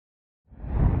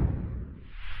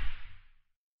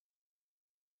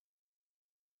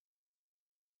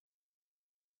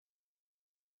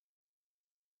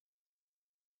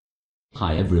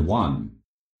Hi everyone.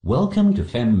 Welcome to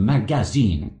Femme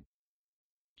magazine.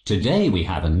 Today we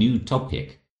have a new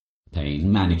topic.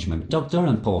 Pain management doctor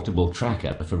and portable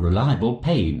tracker for reliable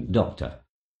pain doctor.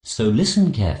 So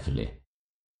listen carefully.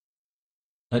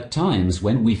 At times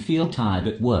when we feel tired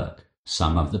at work,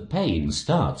 some of the pain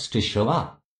starts to show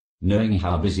up. Knowing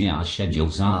how busy our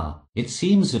schedules are, it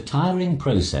seems a tiring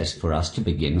process for us to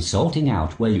begin sorting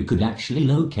out where you could actually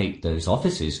locate those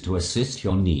offices to assist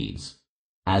your needs.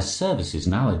 As services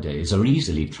nowadays are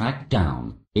easily tracked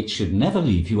down, it should never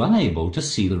leave you unable to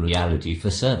see the reality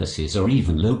for services are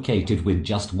even located with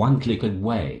just one click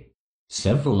away.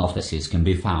 Several offices can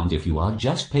be found if you are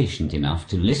just patient enough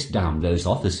to list down those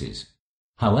offices.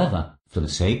 However, for the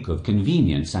sake of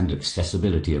convenience and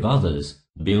accessibility of others,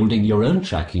 building your own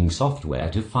tracking software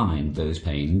to find those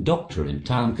pain doctor in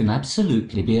town can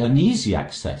absolutely be an easy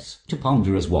access to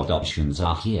ponder as what options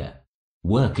are here.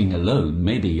 Working alone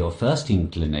may be your first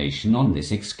inclination on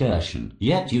this excursion,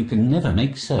 yet you can never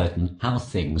make certain how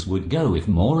things would go if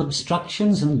more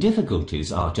obstructions and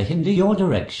difficulties are to hinder your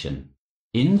direction.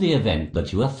 In the event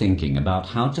that you are thinking about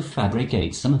how to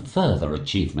fabricate some further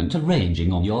achievement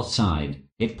arranging on your side,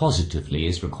 it positively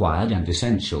is required and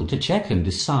essential to check and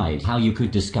decide how you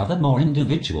could discover more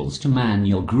individuals to man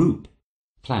your group.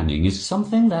 Planning is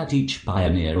something that each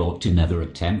pioneer ought to never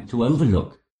attempt to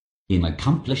overlook. In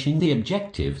accomplishing the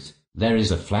objectives, there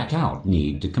is a flat-out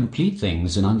need to complete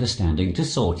things and understanding to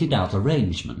sort it out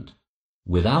arrangement.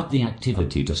 Without the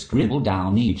activity to scribble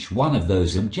down each one of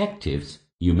those objectives,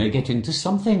 you may get into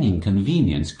something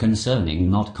inconvenience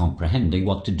concerning not comprehending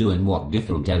what to do and what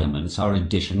different elements are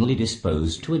additionally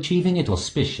disposed to achieving it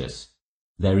auspicious.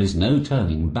 There is no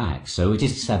turning back, so it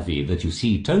is savvy that you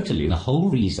see totally the whole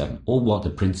reason or what the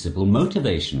principal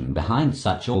motivation behind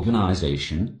such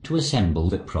organization to assemble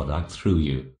the product through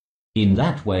you. In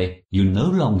that way, you no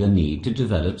longer need to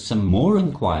develop some more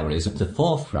inquiries at the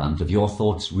forefront of your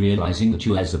thoughts, realizing that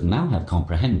you as of now have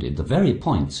comprehended the very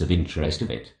points of interest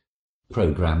of it.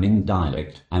 Programming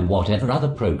dialect, and whatever other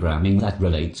programming that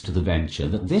relates to the venture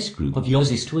that this group of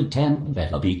yours is to attend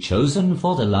better be chosen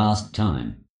for the last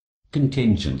time.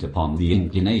 Contingent upon the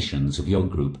inclinations of your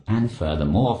group, and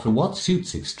furthermore for what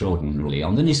suits extraordinarily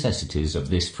on the necessities of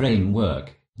this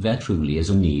framework, there truly is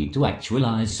a need to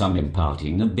actualize some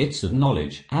imparting of bits of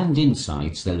knowledge and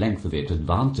insights. The length of it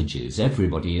advantages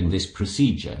everybody in this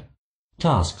procedure.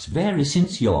 Tasks vary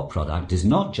since your product is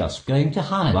not just going to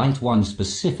highlight one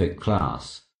specific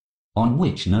class. On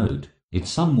which note, it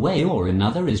some way or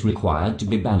another is required to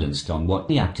be balanced on what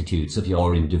the attitudes of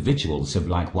your individuals have,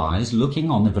 likewise looking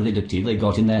on the validity they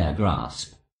got in their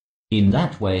grasp. In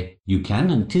that way, you can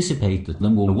anticipate that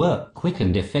them will work quick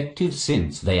and effective,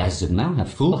 since they as of now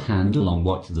have full handle on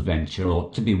what the venture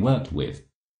ought to be worked with.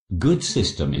 Good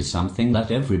system is something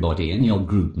that everybody in your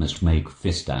group must make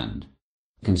firsthand.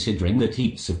 Considering that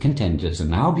heaps of contenders are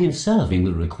now being serving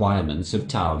the requirements of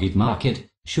target market,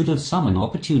 should have some an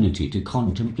opportunity to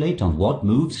contemplate on what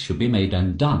moves should be made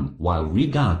and done, while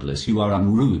regardless you are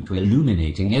en route to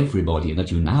illuminating everybody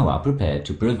that you now are prepared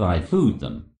to provide food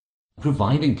them.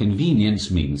 Providing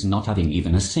convenience means not having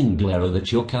even a single error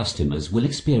that your customers will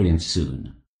experience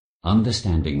soon.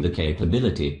 Understanding the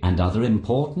capability and other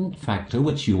important factor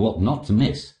which you ought not to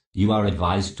miss, you are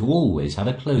advised to always have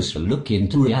a closer look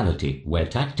into reality, where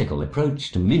tactical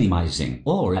approach to minimizing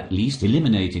or at least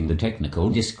eliminating the technical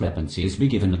discrepancies be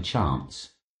given a chance.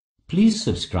 Please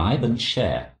subscribe and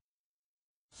share.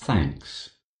 Thanks.